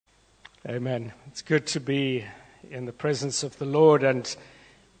Amen. It's good to be in the presence of the Lord, and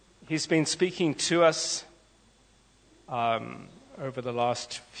He's been speaking to us over the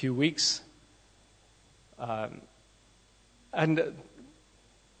last few weeks. And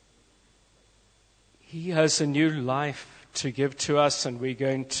He has a new life to give to us, and we're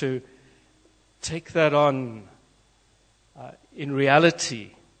going to take that on in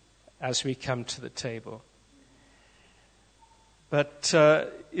reality as we come to the table. But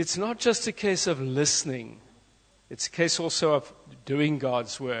it's not just a case of listening. It's a case also of doing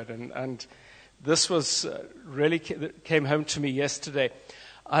God's word. And this was really came home to me yesterday.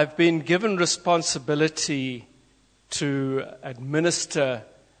 I've been given responsibility to administer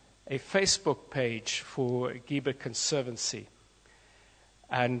a Facebook page for Gibe Conservancy.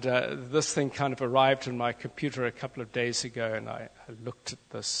 And this thing kind of arrived on my computer a couple of days ago, and I looked at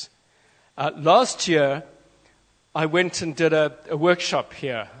this. Last year, I went and did a workshop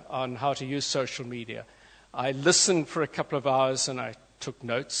here on how to use social media. I listened for a couple of hours and I took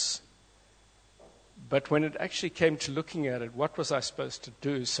notes. But when it actually came to looking at it, what was I supposed to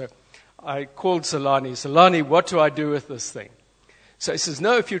do? So I called Zalani. Zalani, what do I do with this thing? So he says,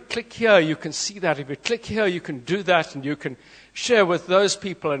 no, if you click here, you can see that. If you click here, you can do that, and you can share with those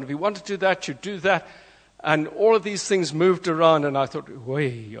people. And if you want to do that, you do that. And all of these things moved around, and I thought,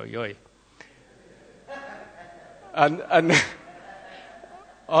 oi, oi, oi. And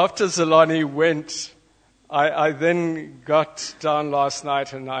after Zalani went, I then got down last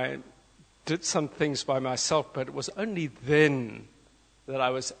night and I did some things by myself, but it was only then that I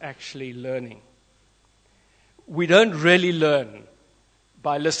was actually learning. We don't really learn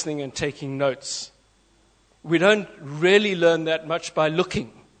by listening and taking notes. We don't really learn that much by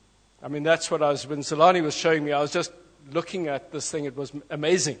looking. I mean, that's what when Zalani was showing me, I was just looking at this thing. It was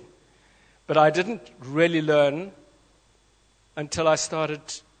amazing. But I didn't really learn until I started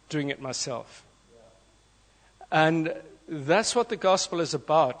doing it myself. And that's what the gospel is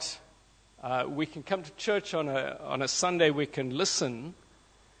about. We can come to church on a Sunday, we can listen,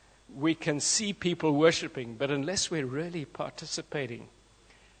 we can see people worshiping, but unless we're really participating,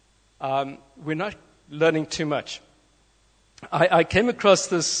 we're not learning too much. I came across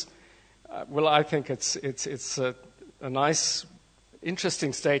this, I think it's a nice,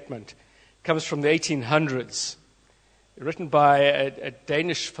 interesting statement. It comes from the 1800s. Written by a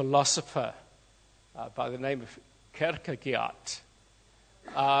Danish philosopher by the name of Kierkegaard.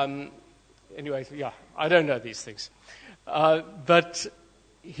 Anyway, I don't know these things. But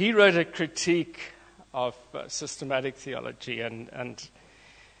he wrote a critique of systematic theology, and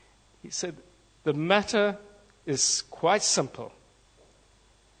he said, the matter is quite simple.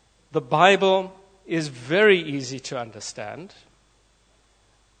 The Bible is very easy to understand,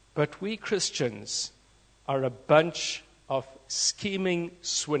 but we Christians are a bunch of scheming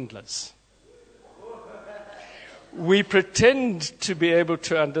swindlers. We pretend to be able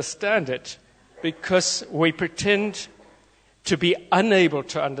to understand it because we pretend to be unable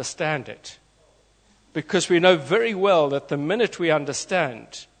to understand it, because we know very well that the minute we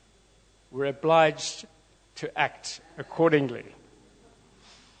understand, we're obliged to act accordingly.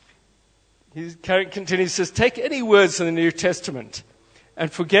 He continues, says, take any words in the New Testament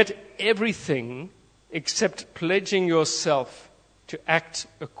and forget everything except pledging yourself to act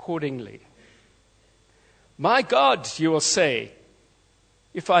accordingly. My God, you will say,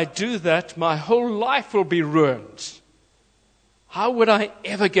 if I do that, my whole life will be ruined. How would I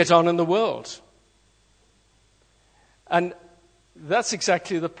ever get on in the world? And that's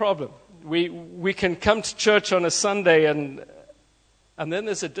exactly the problem. We can come to church on a Sunday and then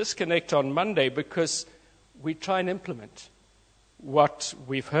there's a disconnect on Monday because we try and implement what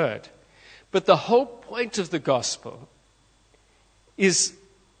we've heard. But the whole point of the gospel is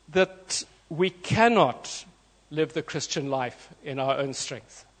that we cannot live the Christian life in our own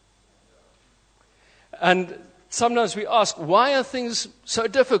strength. And sometimes we ask, why are things so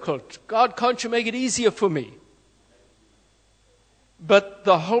difficult? God, can't you make it easier for me? But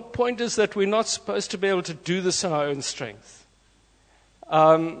the whole point is that we're not supposed to be able to do this in our own strength.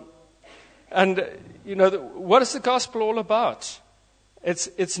 What is the gospel all about?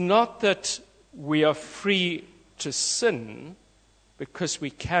 It's not that we are free to sin because we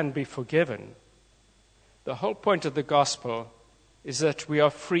can be forgiven. The whole point of the gospel is that we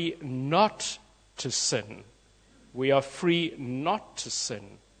are free not to sin. We are free not to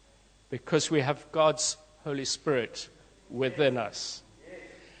sin because we have God's Holy Spirit within us.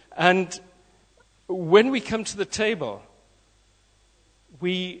 And when we come to the table,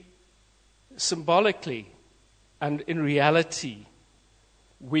 we symbolically and in reality,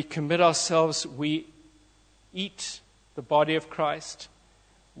 we commit ourselves, we eat the body of Christ,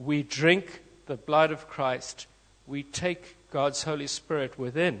 we drink the blood of Christ, we take God's Holy Spirit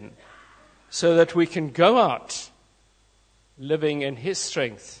within, so that we can go out living in His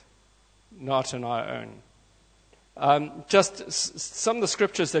strength, not in our own. Just some of the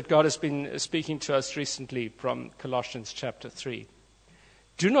scriptures that God has been speaking to us recently from Colossians chapter 3.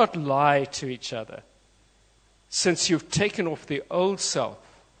 Do not lie to each other, since you've taken off the old self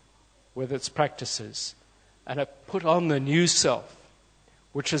with its practices and have put on the new self,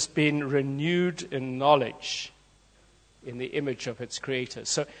 which has been renewed in knowledge in the image of its creator.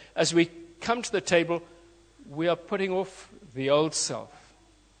 So as we come to the table, we are putting off the old self.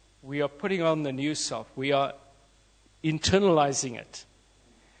 We are putting on the new self. We are internalizing it.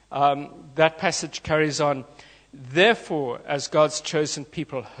 That passage carries on. Therefore, as God's chosen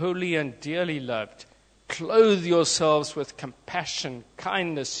people, holy and dearly loved, clothe yourselves with compassion,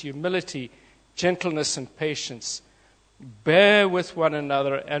 kindness, humility, gentleness, and patience. Bear with one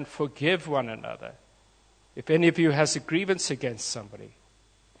another and forgive one another. If any of you has a grievance against somebody,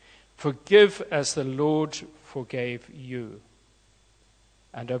 forgive as the Lord forgave you.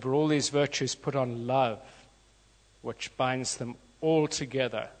 And over all these virtues put on love, which binds them all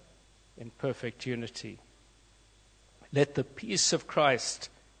together in perfect unity. Let the peace of Christ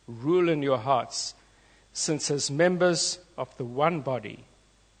rule in your hearts, since as members of the one body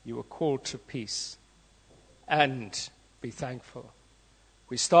you were called to peace, and be thankful.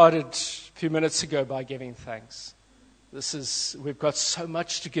 We started a few minutes ago by giving thanks. We've got so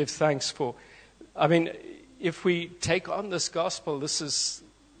much to give thanks for. I mean, if we take on this gospel, this is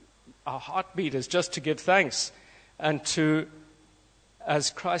our heartbeat is just to give thanks and to,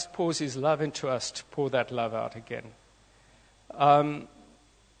 as Christ pours His love into us, to pour that love out again.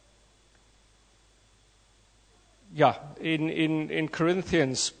 In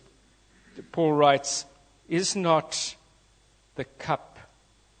Corinthians, Paul writes, is not the cup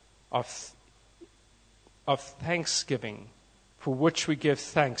of thanksgiving for which we give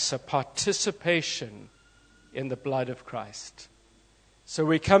thanks a participation in the blood of Christ? So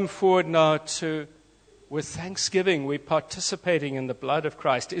we come forward now with thanksgiving, we're participating in the blood of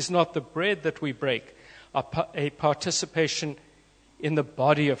Christ. Is not the bread that we break a participation in the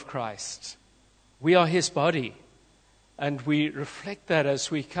body of Christ? We are His body, and we reflect that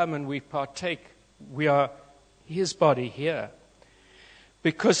as we come and we partake. We are His body here.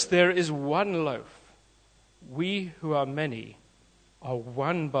 Because there is one loaf. We who are many are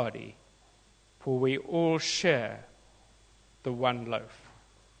one body, for we all share the one loaf.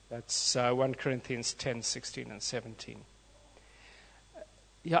 That's 1 Corinthians 10, 16 and 17.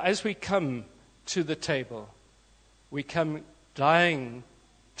 As we come to the table, we come dying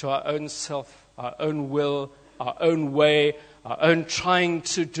to our own self, our own will, our own way, our own trying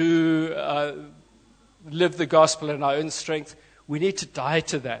to live the gospel in our own strength. We need to die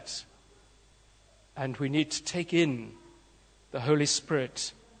to that. And we need to take in the Holy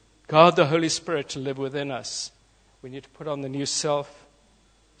Spirit, God the Holy Spirit, to live within us. We need to put on the new self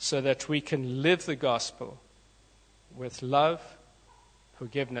so that we can live the gospel with love,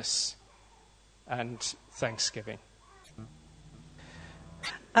 forgiveness, and thanksgiving.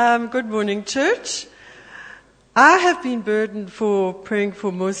 Good morning, church. I have been burdened for praying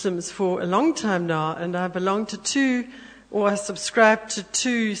for Muslims for a long time now, and I belong to I subscribe to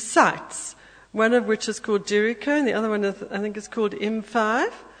two sites, one of which is called Jericho, and the other one I think is called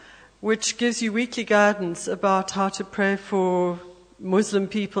M5, which gives you weekly guidance about how to pray for Muslim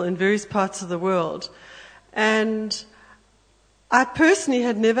people in various parts of the world. And I personally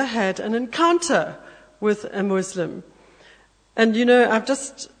had never had an encounter with a Muslim. And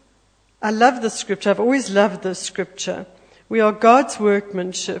I love the scripture. I've always loved the scripture. We are God's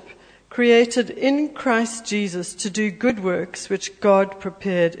workmanship, created in Christ Jesus to do good works which God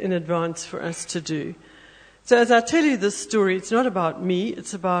prepared in advance for us to do. So as I tell you this story, it's not about me,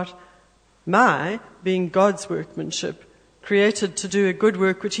 it's about my being God's workmanship, created to do a good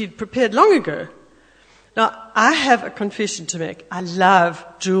work which He'd prepared long ago. Now, I have a confession to make. I love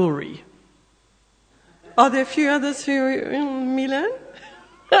jewelry. Are there a few others who are in Melan?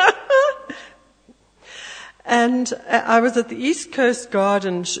 And I was at the East Coast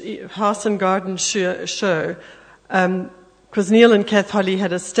House and Garden show, because Neil and Kath Holly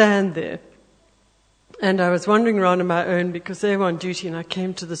had a stand there. And I was wandering around on my own because they were on duty, and I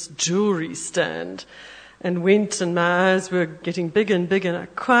came to this jewelry stand and went, and my eyes were getting bigger and bigger, and I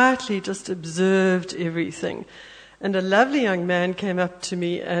quietly just observed everything. And a lovely young man came up to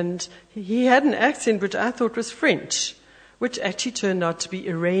me, and he had an accent which I thought was French, which actually turned out to be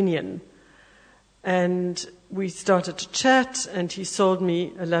Iranian. And we started to chat, and he sold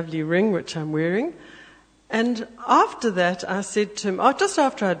me a lovely ring, which I'm wearing. And after that, I said to him, just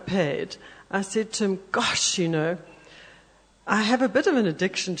after I'd paid, I said to him, gosh, I have a bit of an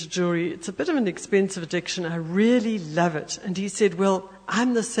addiction to jewelry. It's a bit of an expensive addiction. I really love it. And he said, well,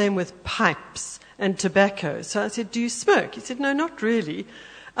 I'm the same with pipes and tobacco. So I said, do you smoke? He said, no, not really.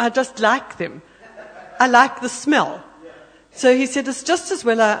 I just like them. I like the smell. So he said, it's just as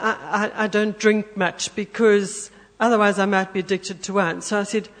well I don't drink much because otherwise I might be addicted to wine. So I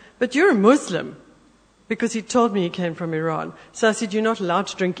said, but you're a Muslim. Because he told me he came from Iran. So I said, you're not allowed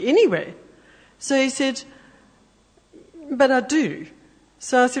to drink anyway. So he said, but I do.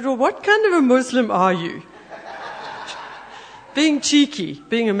 So I said, well, what kind of a Muslim are you? Being cheeky,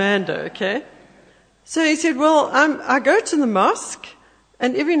 being Amanda, okay? So he said, well, I go to the mosque,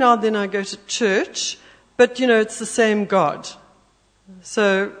 and every now and then I go to church, but, it's the same God.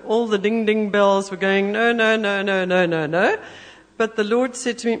 So all the ding-ding bells were going, no, no, no, no, no, no, no. But the Lord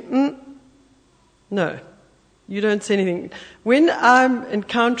said to me, no, you don't say anything. When I'm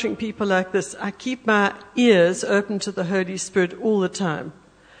encountering people like this, I keep my ears open to the Holy Spirit all the time.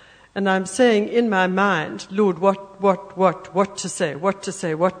 And I'm saying in my mind, Lord, what to say, what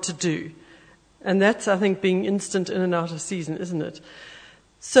to do. And that's, I think, being instant in and out of season, isn't it?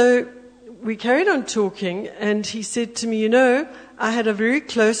 So we carried on talking, and he said to me, I had a very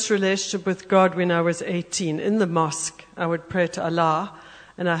close relationship with God when I was 18. In the mosque, I would pray to Allah.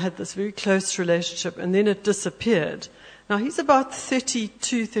 And I had this very close relationship, and then it disappeared. Now, he's about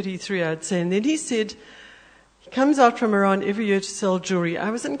 32, 33, I'd say. And then he said, he comes out from Iran every year to sell jewelry.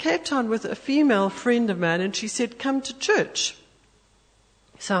 I was in Cape Town with a female friend of mine, and she said, come to church.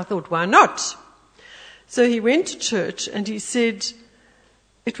 So I thought, why not? So he went to church, and he said,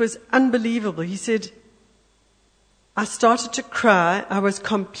 it was unbelievable. He said, I started to cry. I was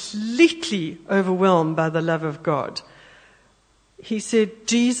completely overwhelmed by the love of God. He said,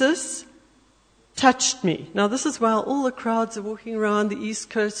 Jesus touched me. Now, this is while all the crowds are walking around the East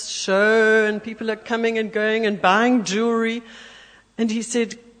Coast show and people are coming and going and buying jewelry. And he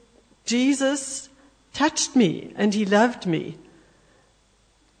said, Jesus touched me and he loved me.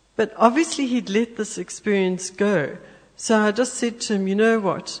 But obviously he'd let this experience go. So I just said to him, you know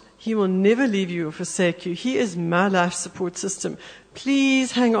what? He will never leave you or forsake you. He is my life support system.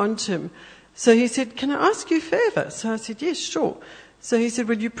 Please hang on to him. So he said, can I ask you a favor? So I said, yes, sure. So he said,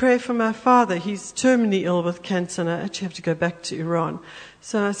 will you pray for my father? He's terminally ill with cancer, and I actually have to go back to Iran.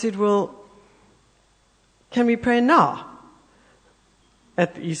 So I said, well, can we pray now?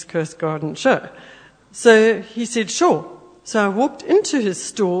 At the East Coast Garden Show. So he said, sure. So I walked into his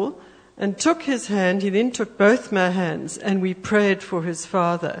stall and took his hand. He then took both my hands, and we prayed for his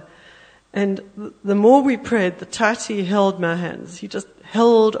father. And the more we prayed, the tighter he held my hands. He just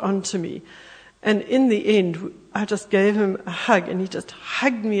held onto me. And in the end, I just gave him a hug, and he just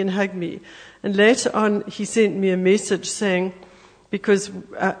hugged me and hugged me. And later on, he sent me a message saying, because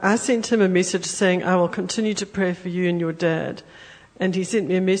I sent him a message saying, I will continue to pray for you and your dad. And he sent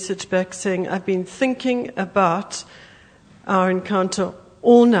me a message back saying, I've been thinking about our encounter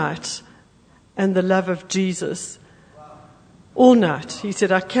all night and the love of Jesus. All night. He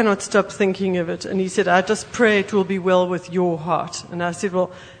said, I cannot stop thinking of it. And he said, I just pray it will be well with your heart. And I said,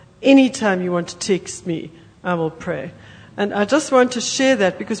 well, anytime you want to text me, I will pray. And I just want to share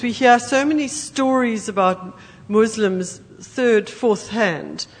that because we hear so many stories about Muslims third, fourth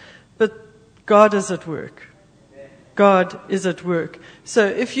hand. But God is at work. God is at work. So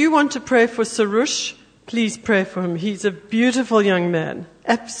if you want to pray for Sarush, please pray for him. He's a beautiful young man.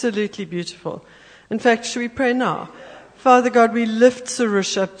 Absolutely beautiful. In fact, should we pray now? Father God, we lift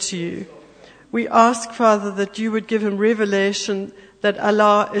Sarush up to you. We ask, Father, that you would give him revelation that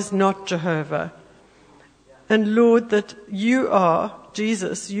Allah is not Jehovah. And Lord, that you are,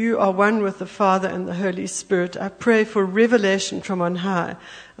 Jesus, you are one with the Father and the Holy Spirit. I pray for revelation from on high.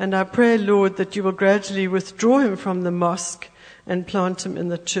 And I pray, Lord, that you will gradually withdraw him from the mosque and plant him in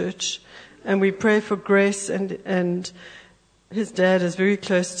the church. And we pray for grace, and his dad is very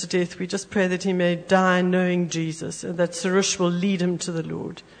close to death. We just pray that he may die knowing Jesus, and that Sarush will lead him to the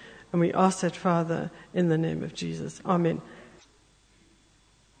Lord. And we ask that, Father, in the name of Jesus. Amen.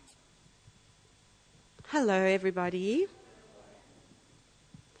 Hello, everybody.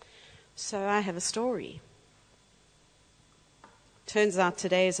 So I have a story. Turns out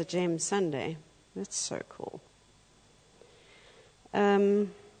today is a Gem Sunday. That's so cool.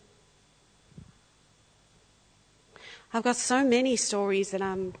 I've got so many stories that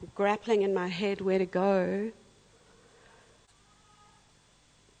I'm grappling in my head where to go.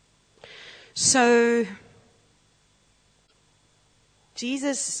 So,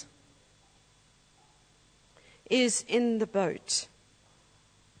 Jesus is in the boat.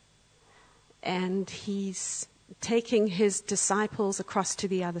 and he's taking his disciples across to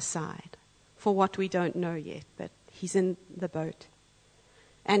the other side for what we don't know yet, but he's in the boat,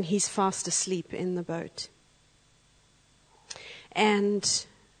 and he's fast asleep in the boat. And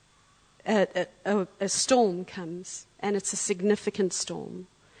a storm comes, and it's a significant storm.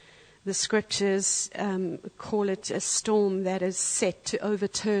 The scriptures call it a storm that is set to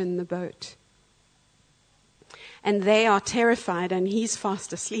overturn the boat. And they are terrified, and he's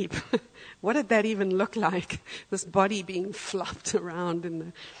fast asleep. What did that even look like? This body being flopped around in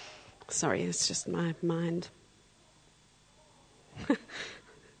the... Sorry, it's just my mind.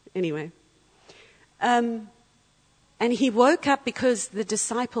 Anyway. And he woke up because the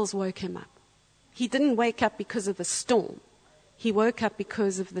disciples woke him up. He didn't wake up because of the storm. He woke up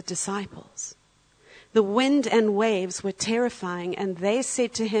because of the disciples. The wind and waves were terrifying, and they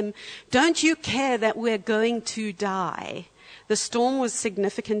said to him, "Don't you care that we're going to die?" The storm was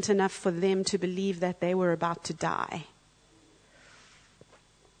significant enough for them to believe that they were about to die.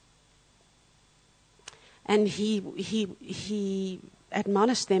 And he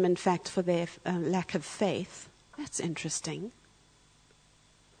admonished them, in fact, for their lack of faith. That's interesting.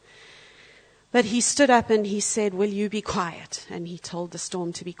 But he stood up and he said, "Will you be quiet?" And he told the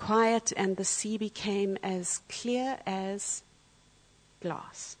storm to be quiet, and the sea became as clear as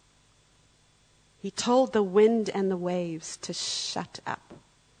glass. He told the wind and the waves to shut up.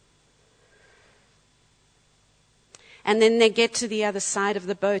 And then they get to the other side of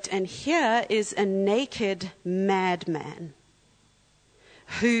the boat, and here is a naked madman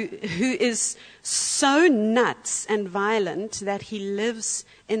who is so nuts and violent that he lives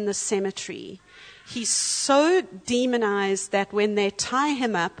in the cemetery. He's so demonized that when they tie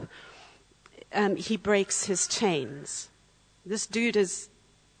him up, he breaks his chains. This dude is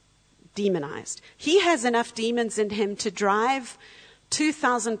demonized. He has enough demons in him to drive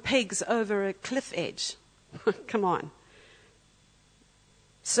 2,000 pigs over a cliff edge. Come on.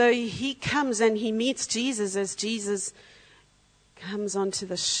 So he comes and he meets Jesus as Jesus comes onto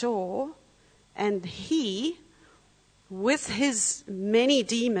the shore, and he, with his many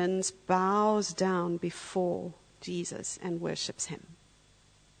demons, bows down before Jesus and worships him.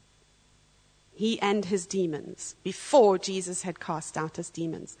 He and his demons, before Jesus had cast out his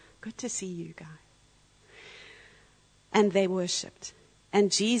demons. Good to see you guys. And they worshipped.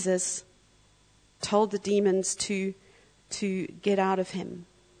 And Jesus told the demons to get out of him.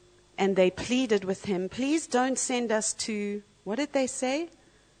 And they pleaded with him, "Please don't send us to..." What did they say?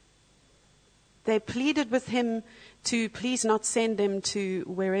 They pleaded with him to please not send them to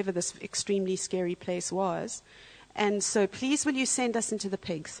wherever this extremely scary place was. And so, "Please will you send us into the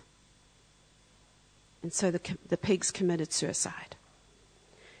pigs?" And so the pigs committed suicide.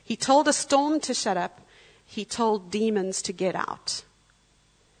 He told a storm to shut up. He told demons to get out.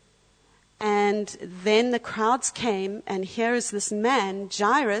 And then the crowds came, and here is this man,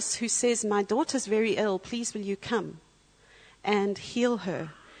 Jairus, who says, "My daughter's very ill. Please will you come and heal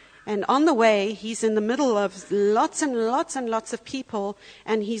her?" And on the way, he's in the middle of lots and lots and lots of people,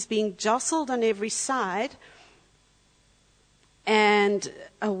 and he's being jostled on every side. And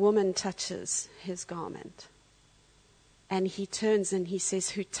a woman touches his garment. And he turns and he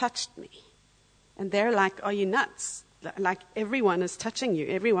says, "Who touched me?" And they're like, "Are you nuts? Like, everyone is touching you.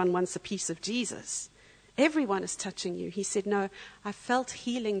 Everyone wants a piece of Jesus. Everyone is touching you." He said, "No, I felt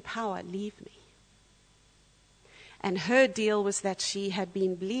healing power leave me." And her deal was that she had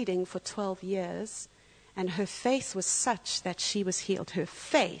been bleeding for 12 years, and her faith was such that she was healed. Her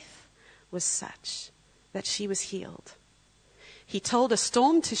faith was such that she was healed. He told a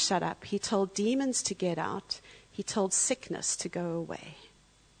storm to shut up. He told demons to get out. He told sickness to go away.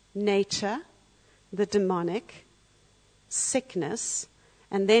 Nature, the demonic, sickness,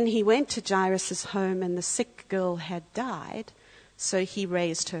 and then he went to Jairus' home, and the sick girl had died, so he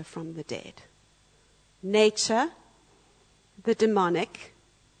raised her from the dead. Nature, the demonic,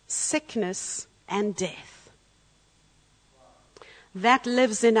 sickness, and death. That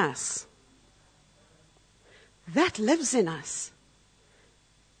lives in us. That lives in us.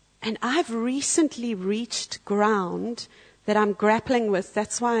 And I've recently reached ground that I'm grappling with.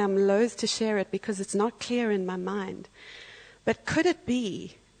 That's why I'm loath to share it, because it's not clear in my mind. But could it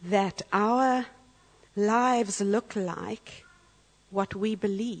be that our lives look like what we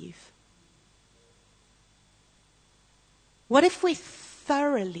believe? What if we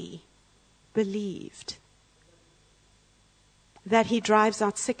thoroughly believed that he drives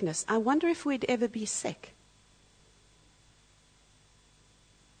out sickness? I wonder if we'd ever be sick.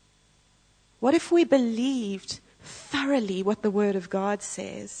 What if we believed thoroughly what the Word of God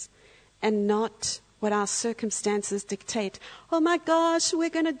says and not what our circumstances dictate. Oh my gosh, we're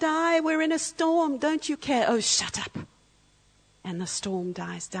going to die. We're in a storm. Don't you care? Oh, shut up. And the storm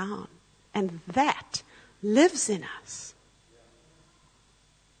dies down. And that lives in us.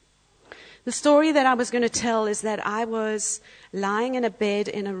 The story that I was going to tell is that I was lying in a bed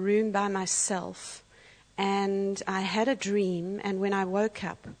in a room by myself, and I had a dream, and when I woke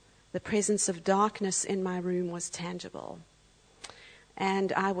up, the presence of darkness in my room was tangible.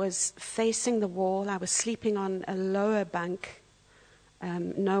 And I was facing the wall. I was sleeping on a lower bunk,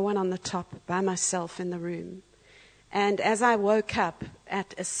 no one on the top, by myself in the room. And as I woke up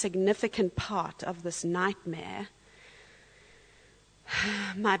at a significant part of this nightmare,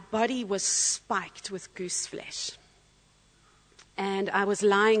 my body was spiked with goose flesh. And I was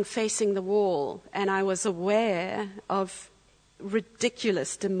lying facing the wall, and I was aware of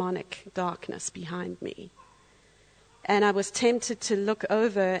ridiculous demonic darkness behind me. And I was tempted to look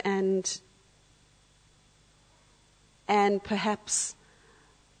over and perhaps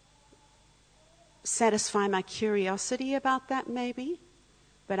satisfy my curiosity about that maybe,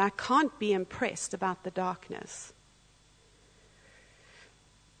 but I can't be impressed about the darkness.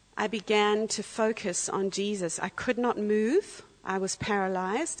 I began to focus on Jesus. I could not move. I was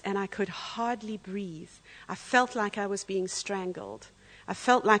paralyzed, and I could hardly breathe. I felt like I was being strangled. I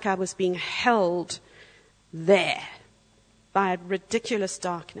felt like I was being held there by a ridiculous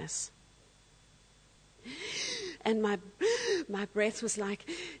darkness. And my breath was like,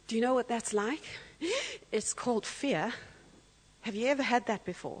 do you know what that's like? It's called fear. Have you ever had that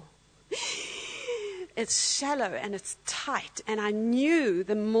before? It's shallow and it's tight. And I knew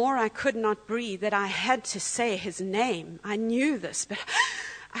the more I could not breathe that I had to say his name. I knew this, but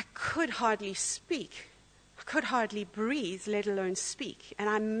I could hardly speak. I could hardly breathe, let alone speak. And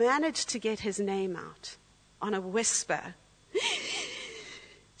I managed to get his name out on a whisper.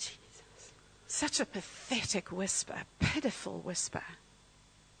 Jesus. Such a pathetic whisper, pitiful whisper.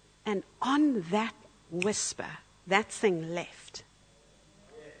 And on that whisper, that thing left.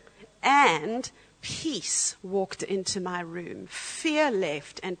 And peace walked into my room. Fear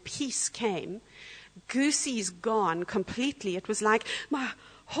left and peace came. Goosey's gone completely. It was like my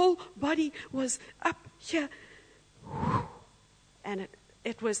whole body was up here. And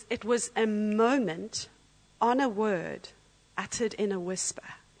it was a moment on a word uttered in a whisper.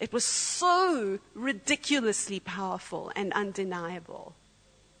 It was so ridiculously powerful and undeniable.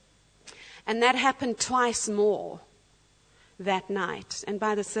 And that happened twice more that night. And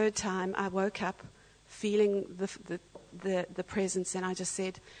by the third time, I woke up feeling the presence, and I just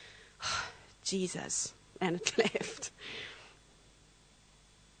said, oh, Jesus, and it left.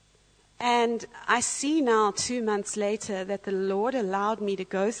 And I see now 2 months later that the Lord allowed me to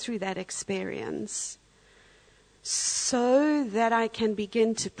go through that experience so that I can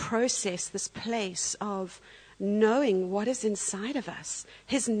begin to process this place of knowing what is inside of us.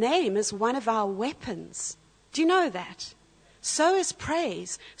 His name is one of our weapons. Do you know that? So is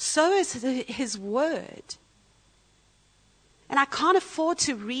praise. So is his word. And I can't afford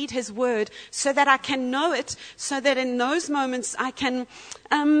to read his word so that I can know it, so that in those moments I can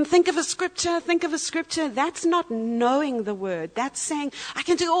think of a scripture. That's not knowing the word. That's saying, I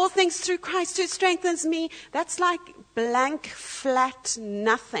can do all things through Christ who strengthens me. That's like blank, flat,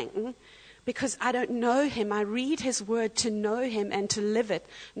 nothing, because I don't know him. I read his word to know him and to live it,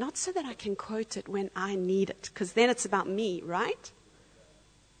 not so that I can quote it when I need it, because then it's about me, right?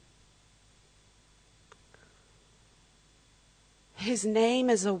 His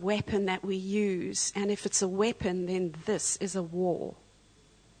name is a weapon that we use, and if it's a weapon, then this is a war.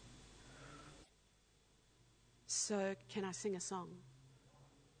 So, can I sing a song?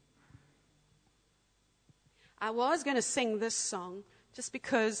 I was going to sing this song just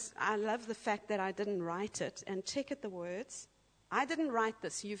because I love the fact that I didn't write it, and check at the words. I didn't write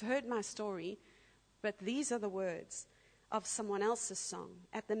this. You've heard my story, but these are the words of someone else's song.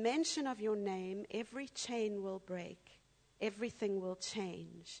 At the mention of your name, every chain will break. Everything will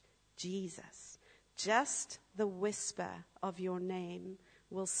change. Jesus. Just the whisper of your name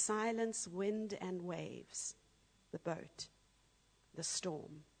will silence wind and waves, the boat, the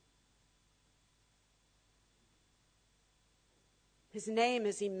storm. His name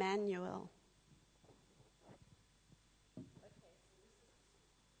is Emmanuel.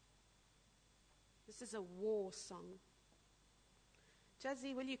 This is a war song.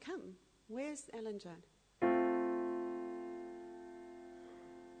 Jazzy, will you come? Where's Ellen Judd?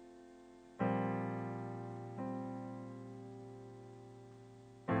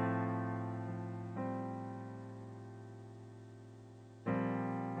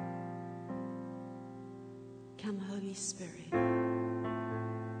 Come, Holy Spirit.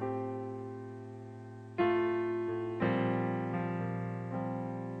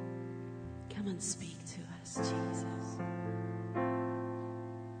 Come and speak to us, Jesus.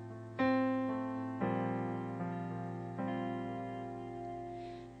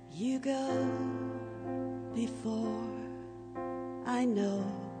 You go before. I know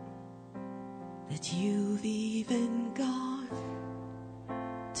that you've even gone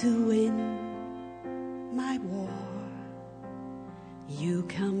to win my war. You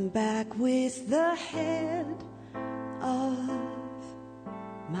come back with the head of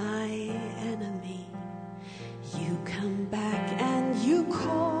my enemy. You come back and you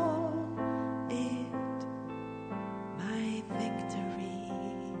call it my victory.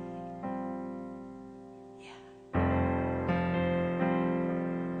 Yeah.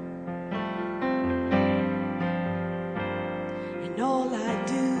 And all I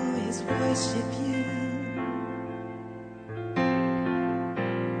do is worship you.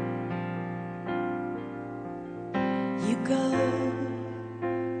 You go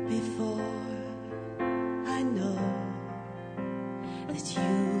before. I know that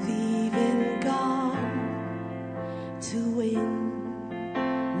you've even gone to win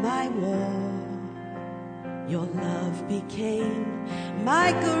my war. Your love became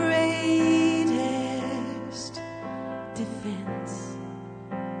my greatest defense.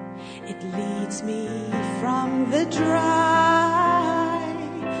 It leads me from the dry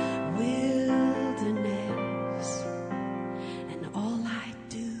wilderness, and all I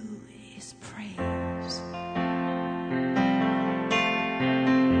do is praise.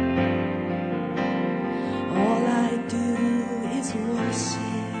 All I do is worship.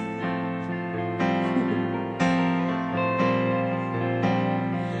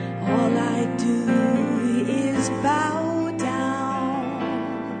 All I do is bow down.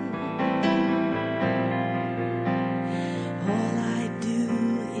 All I do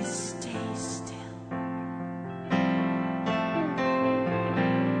is stay still.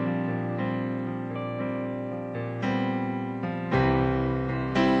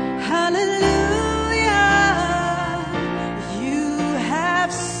 Hallelujah, you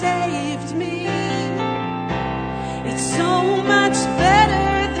have saved me. It's so much better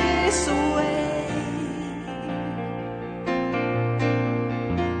this way.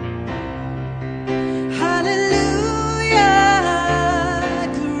 Hallelujah,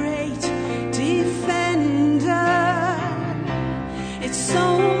 great defender. It's so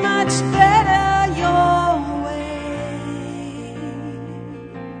much better your way.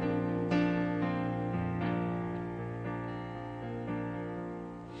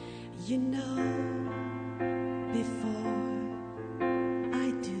 You know before I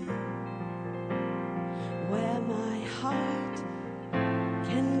do where my heart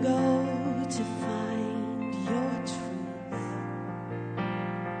can go to find your truth.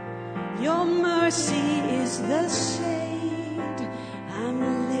 Your mercy is the shade I'm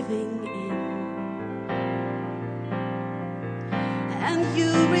living in, and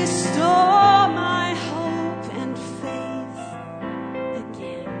you restore my hope and faith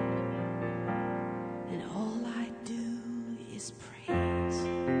again. And all I do is praise.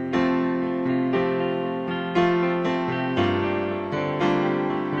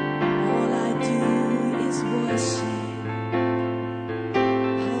 All I do is worship.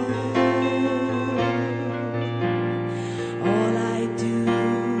 Oh, all I do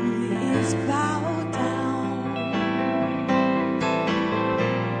is bow down.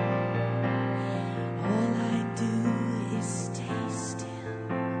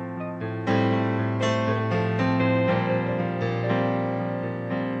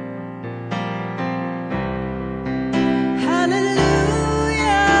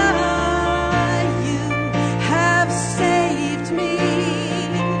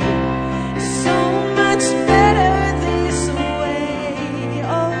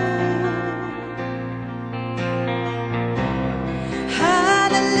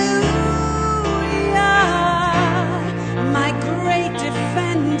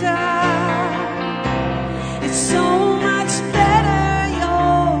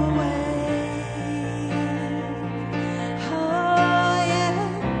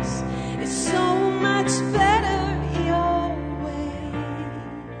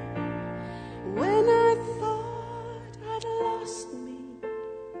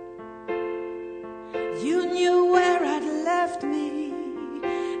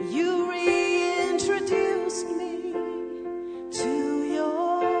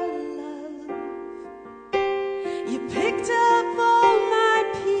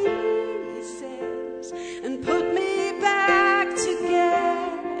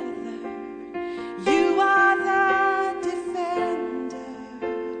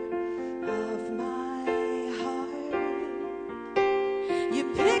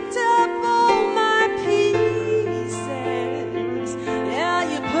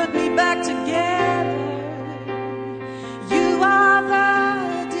 back together. You are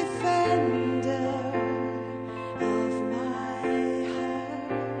the defender of my heart.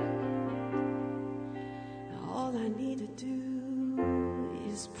 All I need to do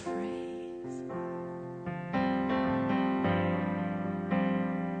is praise.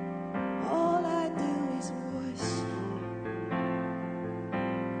 All I do is worship.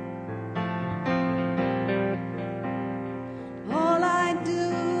 All I do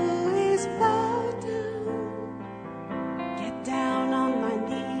is bow down, get down on my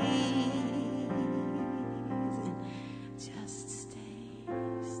knees and just stay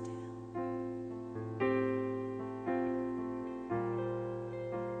still.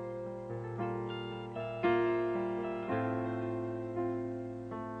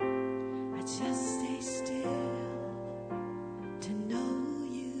 I just stay still to know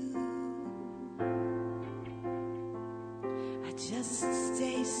you. I just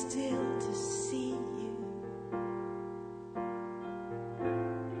stay still to see you.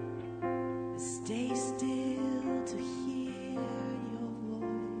 I stay still to hear your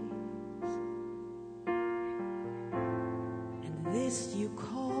voice. And this you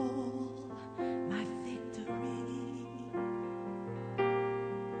call my victory.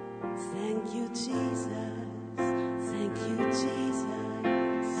 Thank you, Jesus. Thank you, Jesus.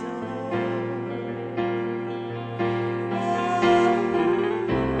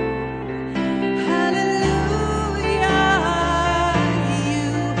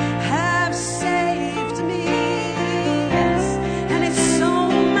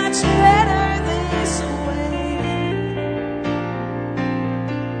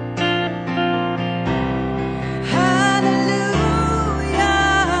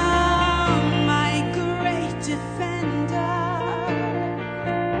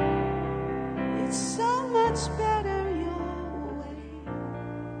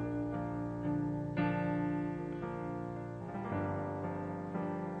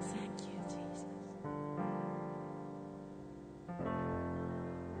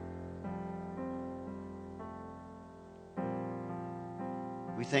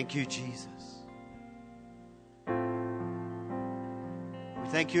 We thank you, Jesus. We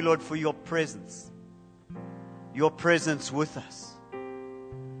thank you, Lord, for your presence with us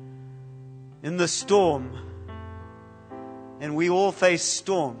in the storm. And we all face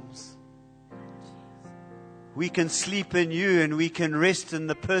storms. We can sleep in you and we can rest in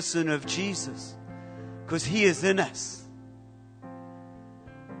the person of Jesus because he is in us.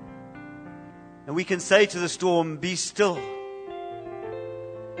 And we can say to the storm, be still.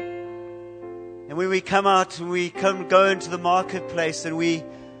 And when we come out, go into the marketplace and we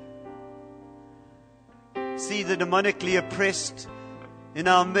see the demonically oppressed in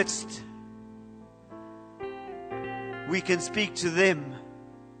our midst, we can speak to them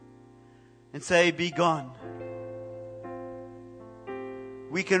and say, be gone.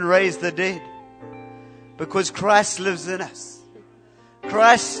 We can raise the dead because Christ lives in us.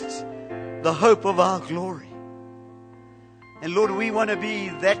 Christ, the hope of our glory. And Lord, we want to be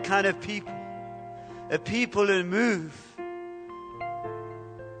that kind of people. A people who move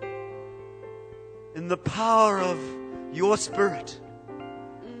in the power of your Spirit.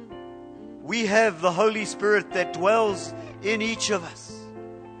 We have the Holy Spirit that dwells in each of us.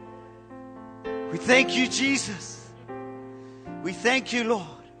 We thank you, Jesus. We thank you, Lord.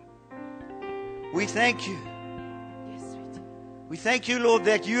 We thank you. Yes, we do. We thank you, Lord,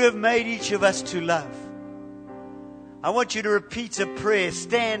 that you have made each of us to love. I want you to repeat a prayer.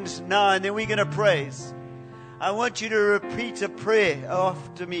 Stand now and then we're going to praise. I want you to repeat a prayer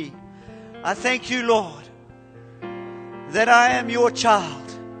after me. I thank you, Lord, that I am your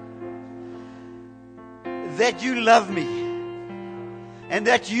child. That you love me. And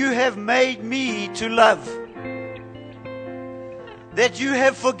that you have made me to love. That you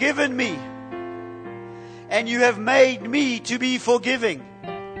have forgiven me. And you have made me to be forgiving.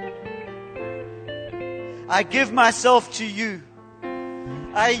 I give myself to you.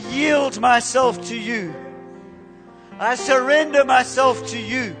 I yield myself to you. I surrender myself to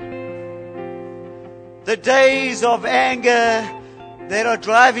you. The days of anger that are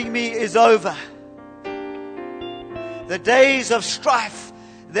driving me is over. The days of strife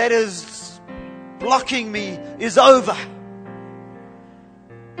that is blocking me is over.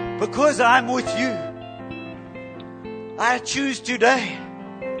 Because I'm with you. I choose today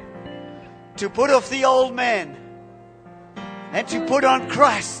to put off the old man and to put on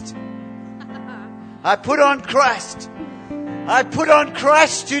Christ. I put on Christ. I put on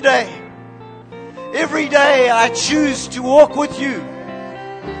Christ today. Every day I choose to walk with you.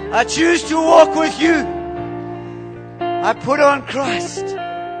 I choose to walk with you. I put on Christ.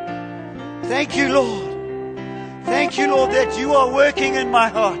 Thank you, Lord. Thank you, Lord, that you are working in my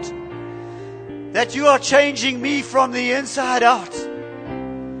heart. That you are changing me from the inside out.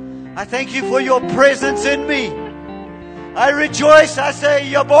 I thank you for your presence in me. I rejoice. I say,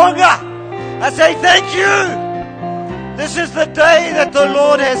 Yabonga. I say, thank you. This is the day that the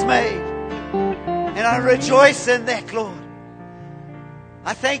Lord has made. And I rejoice in that, Lord.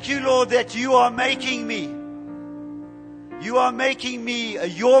 I thank you, Lord, that you are making me. You are making me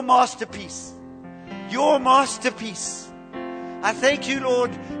your masterpiece. Your masterpiece. I thank you,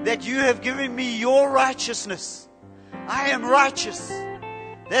 Lord, that you have given me your righteousness. I am righteous.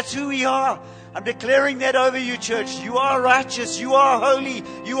 That's who we are. I'm declaring that over you, church. You are righteous. You are holy.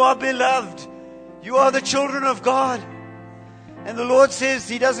 You are beloved. You are the children of God. And the Lord says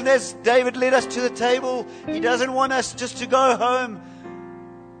He doesn't, as David led us to the table, He doesn't want us just to go home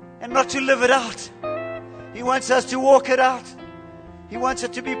and not to live it out. He wants us to walk it out. He wants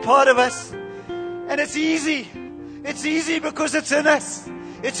it to be part of us. And it's easy. It's easy because it's in us.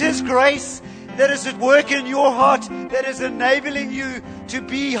 It's His grace that is at work in your heart, that is enabling you to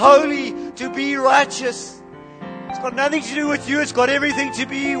be holy, to be righteous. It's got nothing to do with you. It's got everything to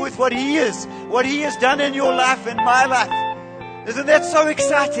be with what He is, what He has done in your life and my life. Isn't that so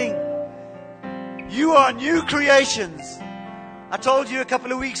exciting? You are new creations. I told you a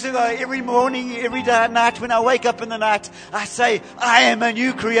couple of weeks ago, every morning, every day and night, when I wake up in the night, I say, I am a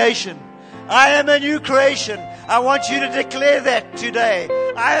new creation. I am a new creation. I want you to declare that today.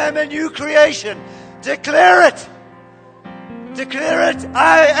 I am a new creation. Declare it. Declare it.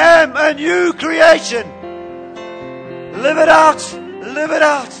 I am a new creation. Live it out. Live it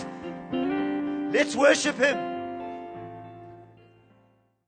out. Let's worship Him.